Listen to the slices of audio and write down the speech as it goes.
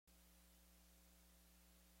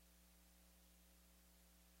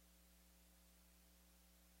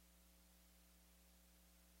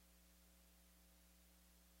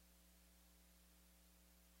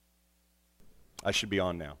I should be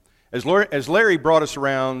on now. As Larry brought us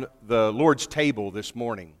around the Lord's table this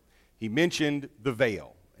morning, he mentioned the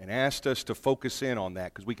veil and asked us to focus in on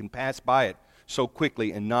that because we can pass by it so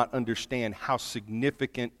quickly and not understand how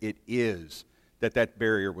significant it is that that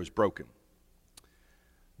barrier was broken.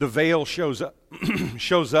 The veil shows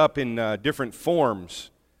up in different forms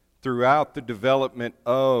throughout the development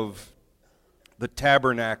of the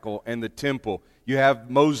tabernacle and the temple. You have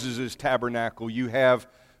Moses' tabernacle, you have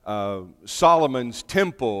Solomon's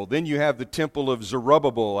temple, then you have the temple of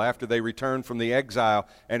Zerubbabel after they return from the exile,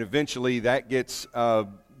 and eventually that gets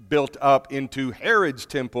built up into Herod's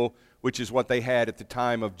temple, which is what they had at the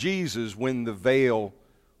time of Jesus when the veil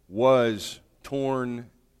was torn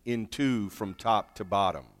in two from top to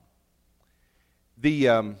bottom.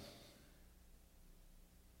 The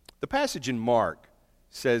passage in Mark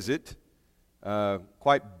says it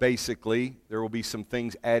quite basically. There will be some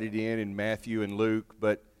things added in Matthew and Luke,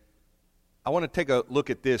 but I want to take a look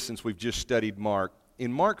at this since we've just studied Mark.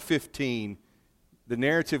 In Mark 15, the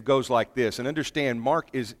narrative goes like this, and understand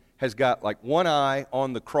Mark has got like one eye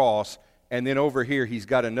on the cross, and then over here he's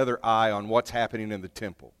got another eye on what's happening in the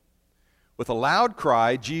temple. With a loud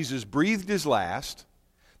cry, Jesus breathed his last.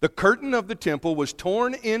 The curtain of the temple was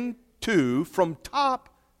torn in two from top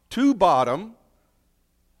to bottom.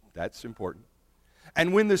 That's important.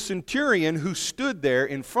 And when the centurion who stood there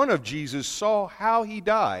in front of Jesus saw how he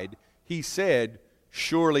died, he said,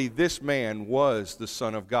 "Surely this man was the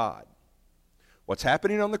Son of God." What's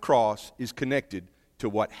happening on the cross is connected to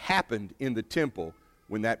what happened in the temple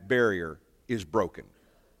when that barrier is broken.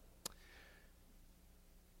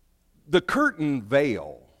 The curtain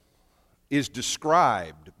veil is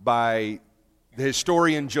described by the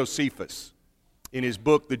historian Josephus in his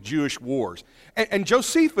book, The Jewish Wars. And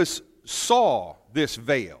Josephus saw this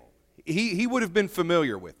veil. He would have been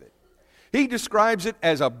familiar with it. He describes it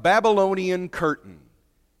as a Babylonian curtain,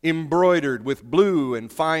 embroidered with blue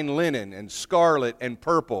and fine linen and scarlet and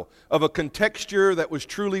purple, of a contexture that was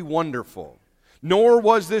truly wonderful. Nor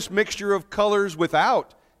was this mixture of colors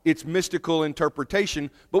without its mystical interpretation,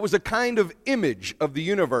 but was a kind of image of the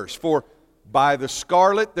universe. For by the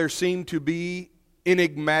scarlet there seemed to be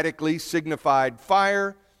enigmatically signified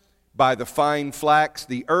fire, by the fine flax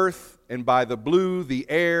the earth, and by the blue the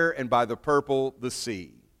air, and by the purple the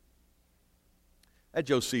sea. That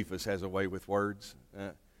Josephus has a way with words.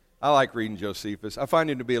 I like reading Josephus. I find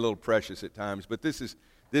him to be a little precious at times, but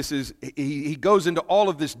he goes into all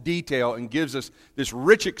of this detail and gives us this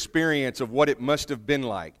rich experience of what it must have been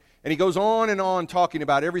like. And he goes on and on talking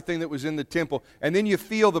about everything that was in the temple, and then you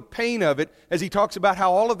feel the pain of it as he talks about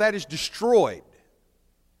how all of that is destroyed.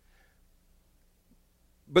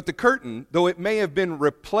 But the curtain, though it may have been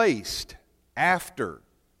replaced after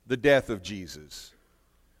the death of Jesus,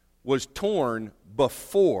 was torn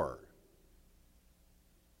before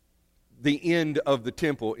the end of the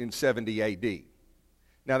temple in 70 A.D.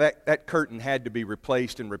 Now that curtain had to be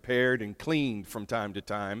replaced and repaired and cleaned from time to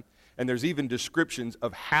time, and there's even descriptions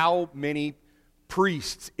of how many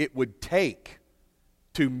priests it would take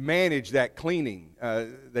to manage that cleaning.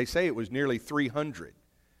 They say it was nearly 300.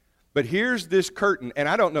 But here's this curtain, and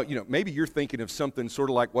I don't know, maybe you're thinking of something sort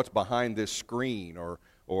of like what's behind this screen or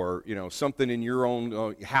something in your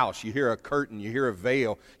own house. You hear a curtain, you hear a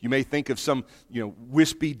veil. You may think of some,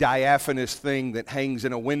 wispy, diaphanous thing that hangs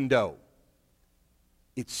in a window.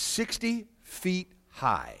 It's 60 feet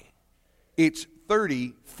high. It's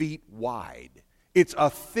 30 feet wide. It's a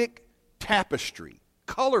thick tapestry,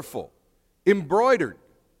 colorful, embroidered,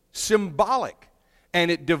 symbolic, and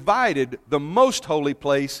it divided the most holy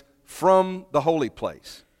place from the holy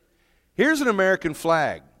place. Here's an American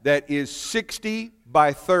flag that is 60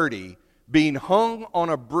 by 30 being hung on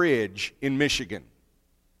a bridge in Michigan.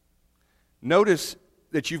 Notice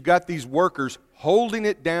that you've got these workers holding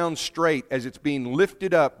it down straight as it's being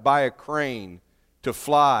lifted up by a crane to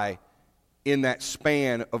fly in that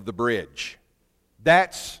span of the bridge.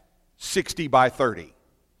 That's 60 by 30.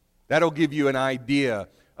 That'll give you an idea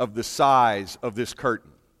of the size of this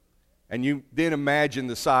curtain. And you then imagine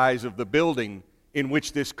the size of the building in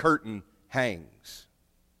which this curtain hangs.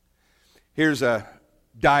 Here's a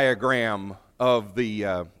diagram of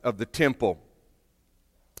the temple.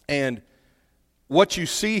 And what you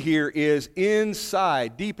see here is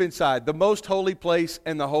inside, deep inside, the most holy place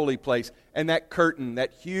and the holy place. And that curtain,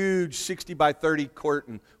 that huge 60 by 30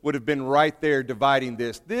 curtain, would have been right there dividing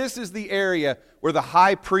this. This is the area where the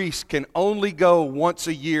high priest can only go once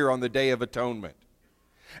a year on the Day of Atonement.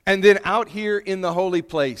 And then out here in the holy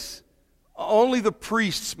place, only the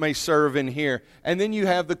priests may serve in here. And then you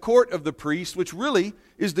have the court of the priests, which really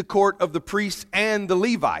is the court of the priests and the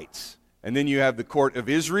Levites. And then you have the court of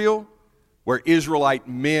Israel, where Israelite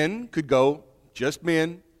men could go, just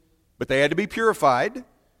men, but they had to be purified.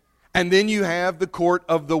 And then you have the court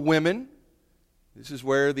of the women. This is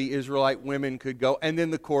where the Israelite women could go. And then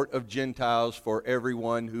the court of Gentiles for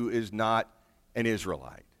everyone who is not an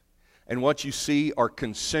Israelite. And what you see are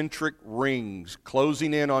concentric rings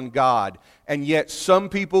closing in on God. And yet some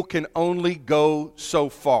people can only go so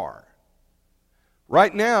far.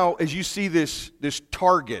 Right now, as you see this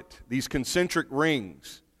target, these concentric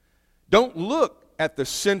rings, don't look at the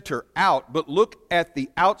center out, but look at the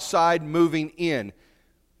outside moving in.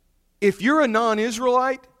 If you're a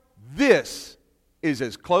non-Israelite, this is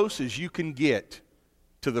as close as you can get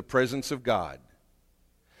to the presence of God.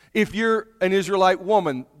 If you're an Israelite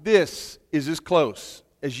woman, this is as close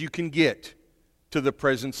as you can get to the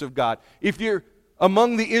presence of God. If you're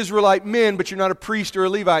among the Israelite men, but you're not a priest or a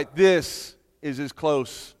Levite, this is as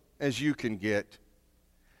close as you can get.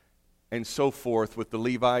 And so forth with the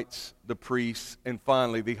Levites, the priests, and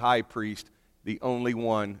finally the high priest, the only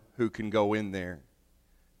one who can go in there.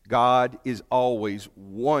 God is always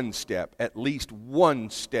one step, at least one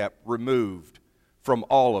step removed from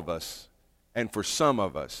all of us, and for some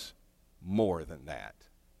of us, more than that.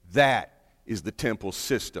 That is the temple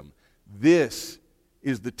system. This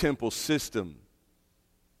is the temple system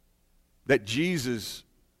that Jesus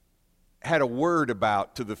had a word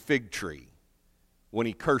about to the fig tree when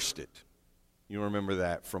he cursed it. You remember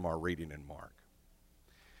that from our reading in Mark.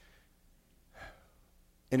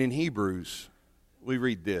 And in Hebrews, we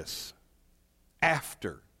read this: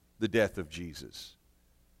 after the death of Jesus,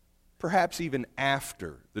 perhaps even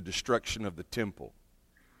after the destruction of the temple,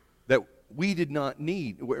 that we did not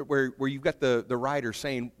need, where you've got the writer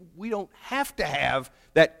saying, we don't have to have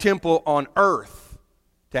that temple on earth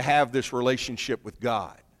to have this relationship with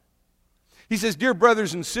God. He says, dear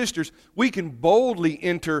brothers and sisters, we can boldly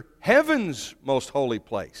enter heaven's most holy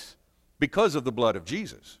place because of the blood of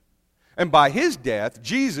Jesus. And by his death,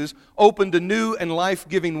 Jesus opened a new and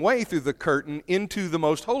life-giving way through the curtain into the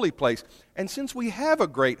most holy place. And since we have a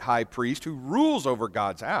great high priest who rules over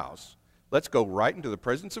God's house, let's go right into the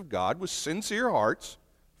presence of God with sincere hearts,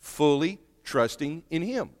 fully trusting in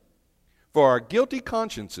him. For our guilty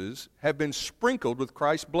consciences have been sprinkled with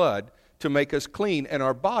Christ's blood to make us clean, and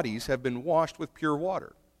our bodies have been washed with pure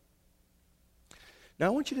water. Now I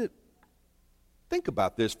want you to think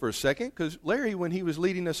about this for a second, because Larry, when he was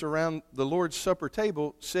leading us around the Lord's Supper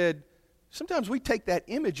table, said sometimes we take that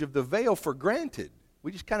image of the veil for granted.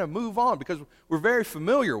 We just kind of move on because we're very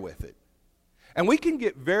familiar with it. And we can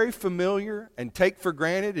get very familiar and take for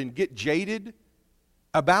granted and get jaded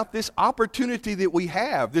about this opportunity that we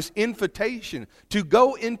have, this invitation to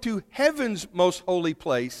go into heaven's most holy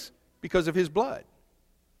place because of his blood.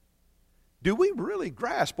 Do we really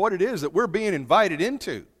grasp what it is that we're being invited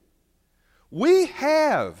into? We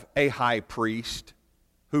have a high priest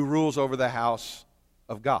who rules over the house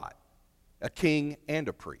of God, a king and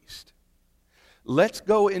a priest. Let's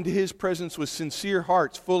go into his presence with sincere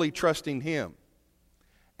hearts, fully trusting him.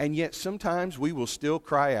 And yet sometimes we will still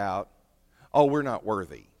cry out, oh, we're not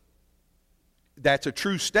worthy. That's a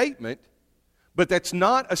true statement, but that's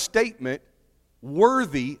not a statement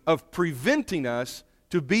worthy of preventing us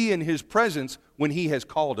to be in his presence when he has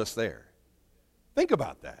called us there. Think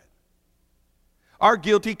about that. Our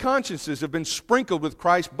guilty consciences have been sprinkled with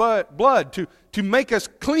Christ's blood to make us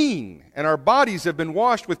clean, and our bodies have been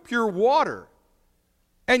washed with pure water.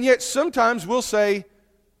 And yet sometimes we'll say,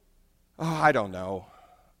 oh, I don't know.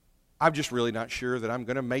 I'm just really not sure that I'm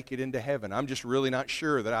going to make it into heaven. I'm just really not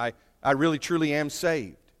sure that I really truly am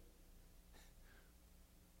saved.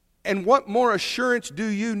 And what more assurance do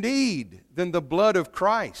you need than the blood of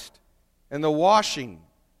Christ and the washing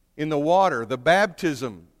in the water, the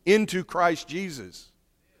baptism into Christ Jesus?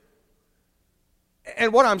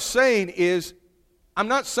 And what I'm saying is, I'm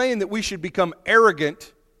not saying that we should become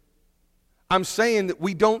arrogant. I'm saying that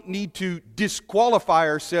we don't need to disqualify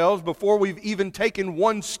ourselves before we've even taken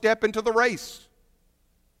one step into the race.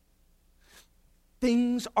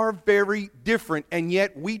 Things are very different, and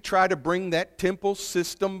yet we try to bring that temple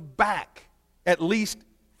system back, at least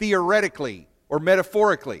theoretically or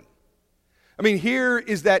metaphorically. I mean, here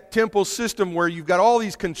is that temple system where you've got all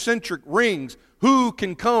these concentric rings. Who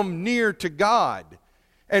can come near to God?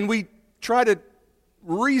 And we try to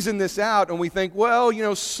reason this out, and we think, well, you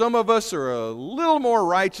know, some of us are a little more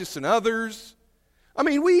righteous than others. I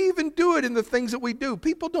mean, we even do it in the things that we do.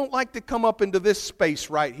 People don't like to come up into this space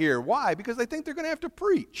right here. Why? Because they think they're going to have to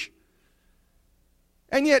preach.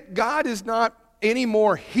 And yet God is not any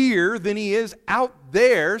more here than he is out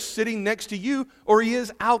there sitting next to you, or he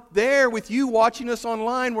is out there with you watching us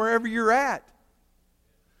online wherever you're at.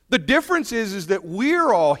 The difference is that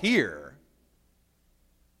we're all here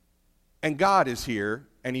And God is here,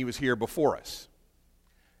 and He was here before us.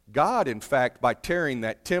 God, in fact, by tearing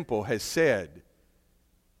that temple, has said,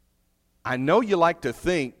 I know you like to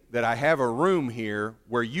think that I have a room here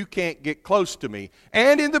where you can't get close to me.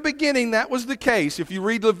 And in the beginning, that was the case. If you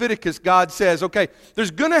read Leviticus, God says, okay,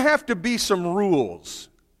 there's going to have to be some rules.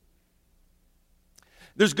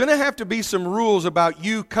 There's going to have to be some rules about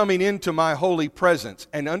you coming into my holy presence.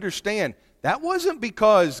 And understand, that wasn't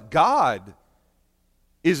because God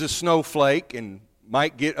is a snowflake and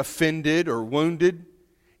might get offended or wounded.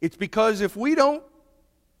 It's because if we don't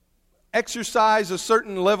exercise a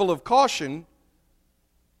certain level of caution,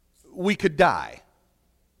 we could die.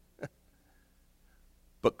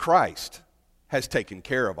 But Christ has taken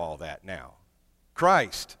care of all that now.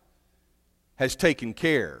 Christ has taken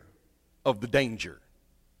care of the danger.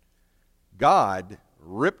 God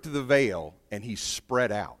ripped the veil and He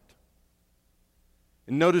spread out.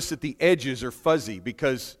 And notice that the edges are fuzzy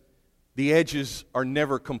because the edges are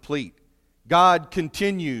never complete. God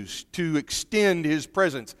continues to extend His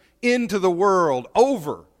presence into the world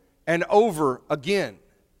over and over again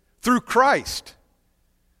through Christ,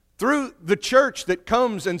 through the church that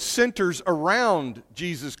comes and centers around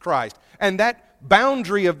Jesus Christ. And that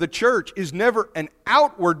boundary of the church is never an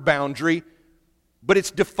outward boundary, but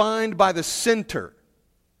it's defined by the center.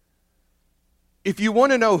 If you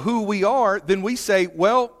want to know who we are, then we say,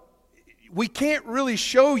 well, we can't really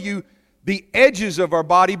show you the edges of our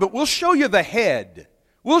body, but we'll show you the head.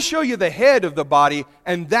 We'll show you the head of the body,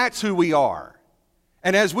 and that's who we are.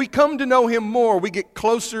 And as we come to know Him more, we get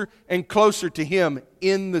closer and closer to Him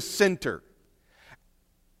in the center.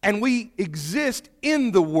 And we exist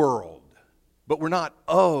in the world, but we're not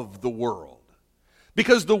of the world.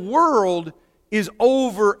 Because the world is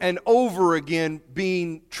over and over again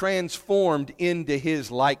being transformed into His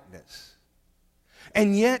likeness.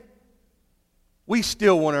 And yet, we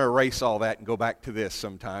still want to erase all that and go back to this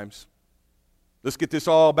sometimes. Let's get this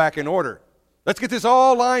all back in order. Let's get this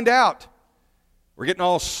all lined out. We're getting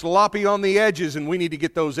all sloppy on the edges, and we need to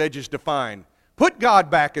get those edges defined. Put God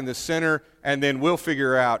back in the center, and then we'll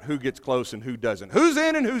figure out who gets close and who doesn't. Who's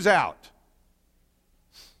in and who's out.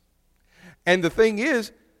 And the thing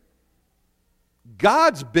is,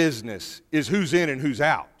 God's business is who's in and who's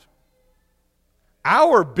out.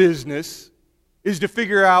 Our business is to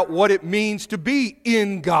figure out what it means to be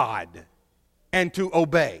in God and to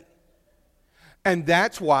obey. And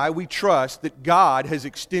that's why we trust that God has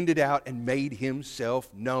extended out and made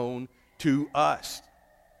Himself known to us.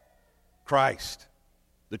 Christ,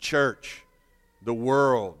 the church, the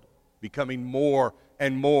world, becoming more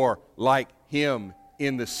and more like Him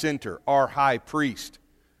in the center, our high priest,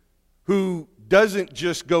 who doesn't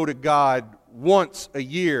just go to God once a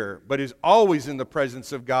year, but is always in the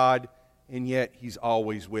presence of God, and yet He's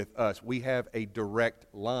always with us. We have a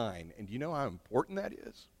direct line. And do you know how important that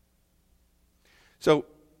is? So,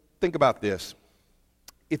 think about this.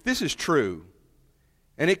 If this is true,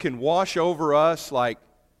 and it can wash over us like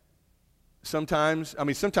sometimes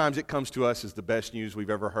it comes to us as the best news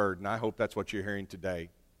we've ever heard, and I hope that's what you're hearing today.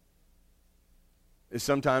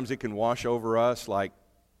 Sometimes it can wash over us like,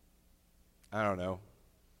 I don't know,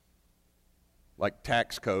 like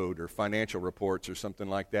tax code or financial reports or something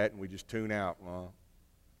like that, and we just tune out. Well,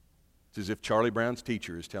 it's as if Charlie Brown's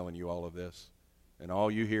teacher is telling you all of this, and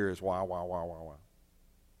all you hear is wah, wah, wah, wah, wah.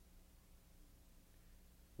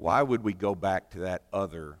 Why would we go back to that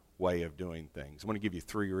other way of doing things? I'm going to give you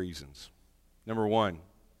 3 reasons. Number 1,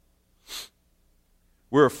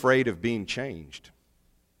 we're afraid of being changed.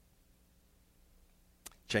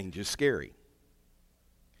 Change is scary.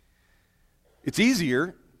 It's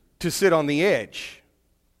easier to sit on the edge,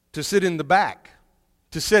 to sit in the back,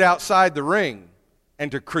 to sit outside the ring,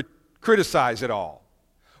 and to criticize it all.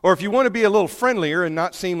 Or if you want to be a little friendlier and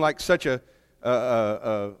not seem like such a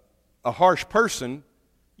harsh person,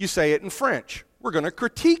 you say it in French. We're going to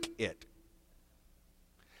critique it.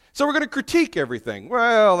 So we're going to critique everything.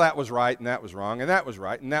 Well, that was right, and that was wrong, and that was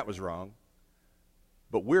right, and that was wrong.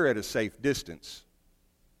 But we're at a safe distance,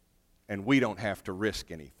 and we don't have to risk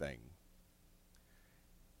anything.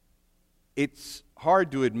 It's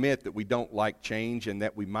hard to admit that we don't like change and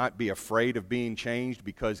that we might be afraid of being changed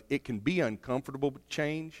because it can be uncomfortable to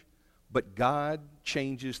change, but God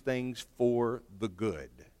changes things for the good.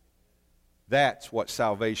 That's what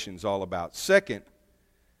salvation's all about. Second,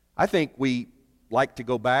 I think we like to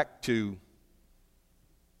go back to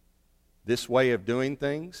this way of doing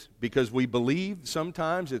things because we believe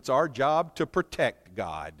sometimes it's our job to protect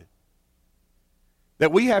God.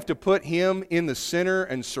 That we have to put Him in the center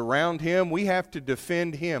and surround Him. We have to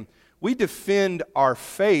defend Him. We defend our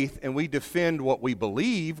faith and we defend what we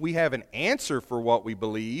believe. We have an answer for what we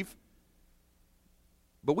believe.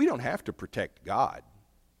 But we don't have to protect God.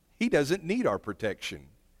 He doesn't need our protection.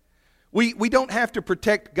 We don't have to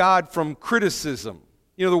protect God from criticism.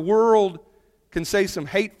 You know, the world can say some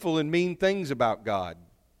hateful and mean things about God.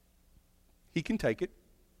 He can take it.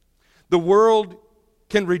 The world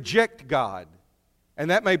can reject God,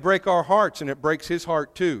 and that may break our hearts, and it breaks His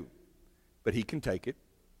heart too. But He can take it.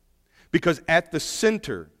 Because at the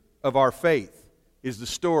center of our faith is the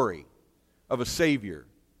story of a Savior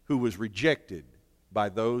who was rejected by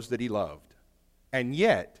those that He loved. And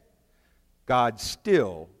yet, God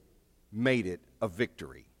still made it a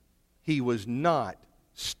victory. He was not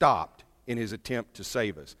stopped in His attempt to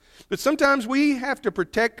save us. But sometimes we have to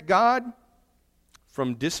protect God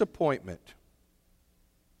from disappointment.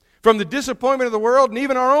 From the disappointment of the world and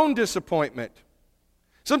even our own disappointment.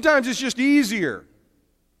 Sometimes it's just easier.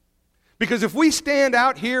 Because if we stand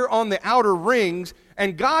out here on the outer rings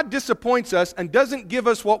and God disappoints us and doesn't give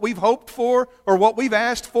us what we've hoped for or what we've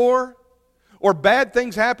asked for, or bad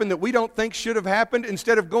things happen that we don't think should have happened,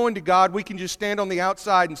 instead of going to God, we can just stand on the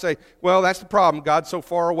outside and say, well, that's the problem. God's so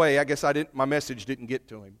far away, I guess my message didn't get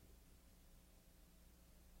to Him.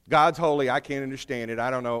 God's holy, I can't understand it.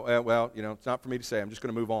 I don't know. Well, it's not for me to say. I'm just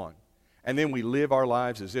going to move on. And then we live our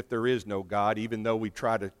lives as if there is no God, even though we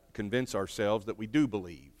try to convince ourselves that we do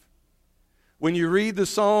believe. When you read the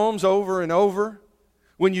Psalms over and over,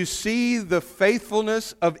 when you see the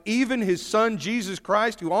faithfulness of even His Son, Jesus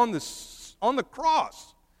Christ, who on the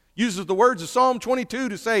cross uses the words of Psalm 22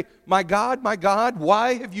 to say, my God,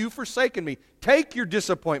 why have you forsaken me? Take your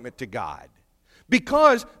disappointment to God.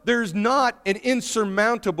 Because there's not an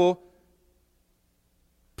insurmountable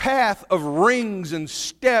path of rings and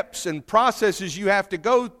steps and processes you have to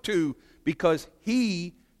go to, because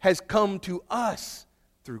He has come to us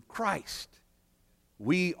through Christ.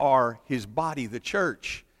 We are His body, the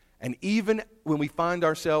church. And even when we find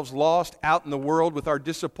ourselves lost out in the world with our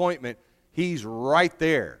disappointment, He's right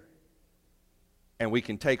there. And we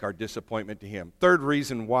can take our disappointment to Him. Third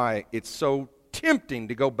reason why it's so tempting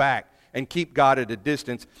to go back and keep God at a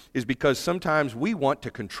distance is because sometimes we want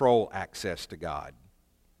to control access to God.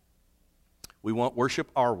 We want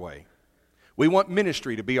worship our way. We want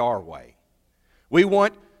ministry to be our way. We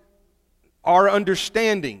want our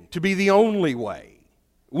understanding to be the only way.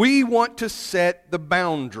 We want to set the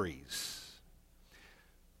boundaries.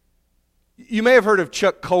 You may have heard of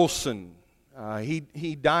Chuck Colson.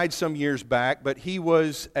 He died some years back, but he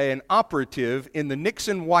was an operative in the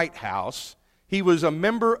Nixon White House. He was a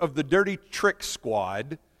member of the Dirty Trick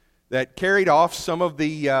Squad that carried off some of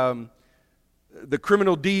the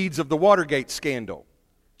criminal deeds of the Watergate scandal.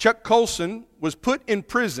 Chuck Colson was put in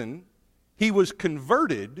prison. He was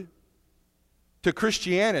converted to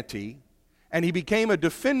Christianity, and he became a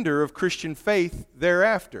defender of Christian faith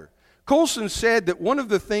thereafter. Colson said that one of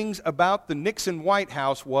the things about the Nixon White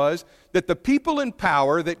House was that the people in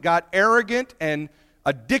power that got arrogant and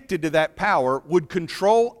addicted to that power would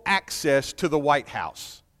control access to the White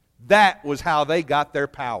House. That was how they got their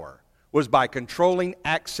power, was by controlling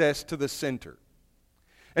access to the center.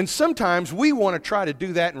 And sometimes we want to try to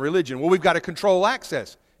do that in religion. Well, we've got to control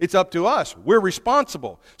access. It's up to us. We're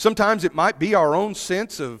responsible. Sometimes it might be our own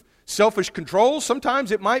sense of selfish control.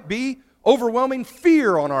 Sometimes it might be overwhelming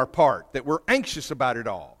fear on our part that we're anxious about it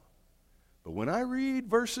all. But when I read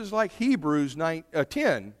verses like Hebrews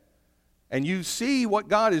 10, and you see what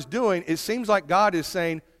God is doing, it seems like God is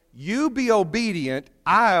saying, you be obedient,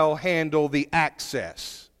 I'll handle the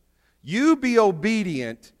access. You be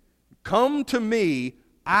obedient, come to me,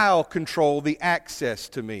 I'll control the access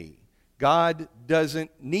to me. God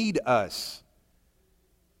doesn't need us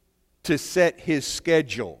to set His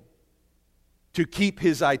schedule, to keep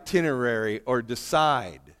His itinerary or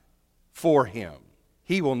decide for Him.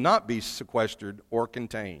 He will not be sequestered or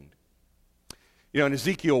contained. In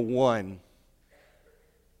Ezekiel 1,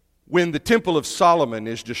 when the Temple of Solomon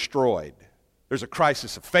is destroyed, there's a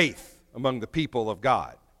crisis of faith among the people of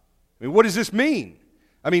God. What does this mean?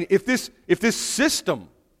 If this system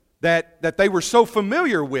that they were so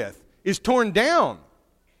familiar with is torn down,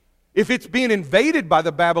 if it's being invaded by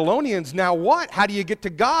the Babylonians, now what? How do you get to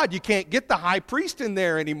God? You can't get the high priest in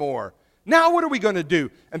there anymore. Now what are we going to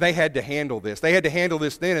do? And they had to handle this. They had to handle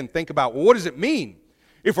this then and think about, well, what does it mean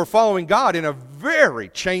if we're following God in a very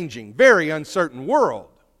changing, very uncertain world?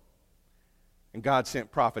 And God sent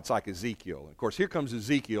prophets like Ezekiel. And of course, here comes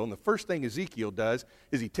Ezekiel, and the first thing Ezekiel does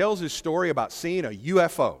is he tells his story about seeing a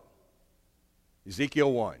UFO.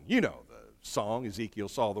 Ezekiel 1. You know the song, Ezekiel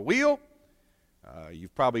saw the wheel.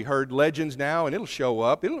 You've probably heard legends now, and it'll show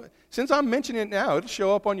up. Since I'm mentioning it now, it'll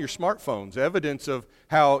show up on your smartphones. Evidence of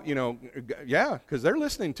how, because they're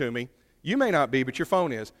listening to me. You may not be, but your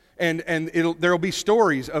phone is. And there will be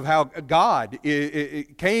stories of how God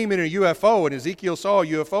it came in a UFO, and Ezekiel saw a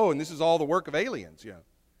UFO, and this is all the work of aliens.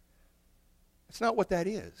 That's not what that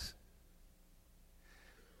is.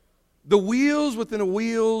 The wheels within the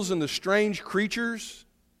wheels and the strange creatures,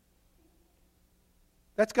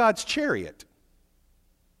 that's God's chariot.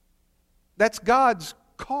 That's God's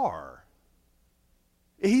car.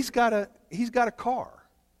 He's got a car.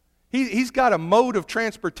 He's got a mode of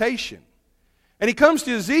transportation. And he comes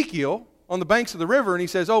to Ezekiel on the banks of the river and he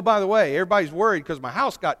says, oh, by the way, everybody's worried because my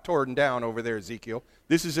house got torn down over there, Ezekiel.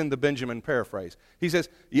 This is in the Benjamin paraphrase. He says,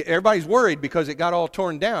 everybody's worried because it got all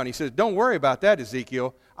torn down. He says, don't worry about that,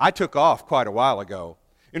 Ezekiel. I took off quite a while ago.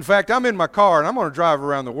 In fact, I'm in my car and I'm going to drive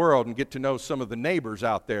around the world and get to know some of the neighbors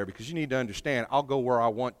out there, because you need to understand, I'll go where I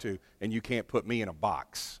want to and you can't put me in a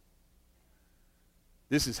box.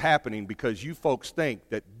 This is happening because you folks think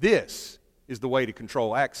that this is the way to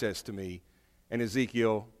control access to me. And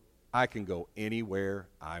Ezekiel, I can go anywhere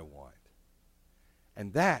I want.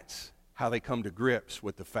 And that's how they come to grips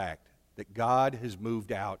with the fact that God has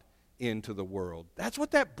moved out into the world. That's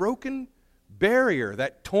what that broken barrier,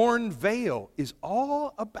 that torn veil is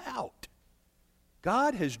all about.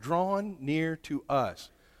 God has drawn near to us.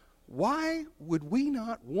 Why would we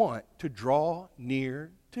not want to draw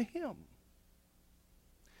near to Him?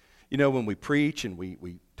 You know, when we preach and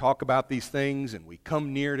we talk about these things and we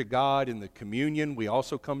come near to God in the communion, we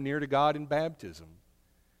also come near to God in baptism.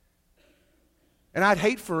 And I'd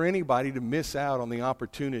hate for anybody to miss out on the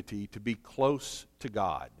opportunity to be close to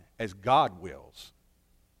God as God wills.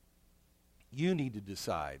 You need to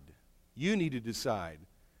decide. You need to decide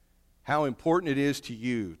how important it is to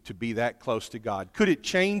you to be that close to God. Could it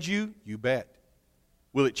change you? You bet.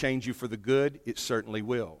 Will it change you for the good? It certainly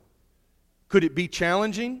will. Could it be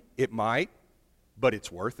challenging? It might, but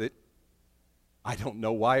it's worth it. I don't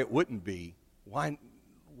know why it wouldn't be. Why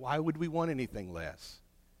would we want anything less?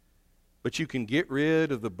 But you can get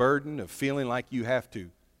rid of the burden of feeling like you have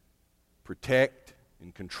to protect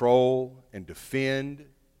and control and defend,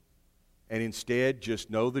 and instead just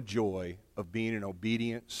know the joy of being an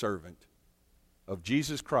obedient servant of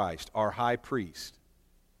Jesus Christ, our high priest,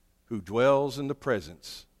 who dwells in the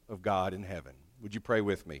presence of God in heaven. Would you pray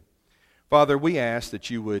with me? Father, we ask that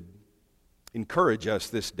you would encourage us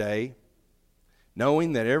this day,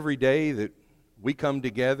 knowing that every day that we come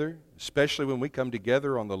together, especially when we come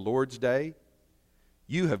together on the Lord's Day,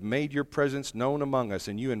 you have made your presence known among us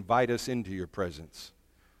and you invite us into your presence.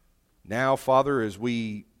 Now, Father, as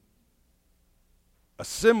we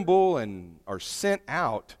assemble and are sent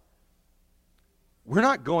out, we're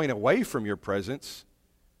not going away from your presence.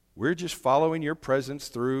 We're just following your presence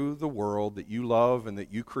through the world that you love and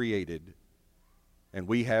that you created. And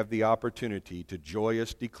we have the opportunity to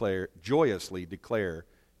joyously declare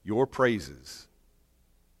your praises,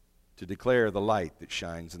 to declare the light that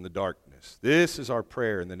shines in the darkness. This is our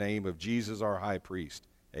prayer in the name of Jesus, our high priest.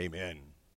 Amen.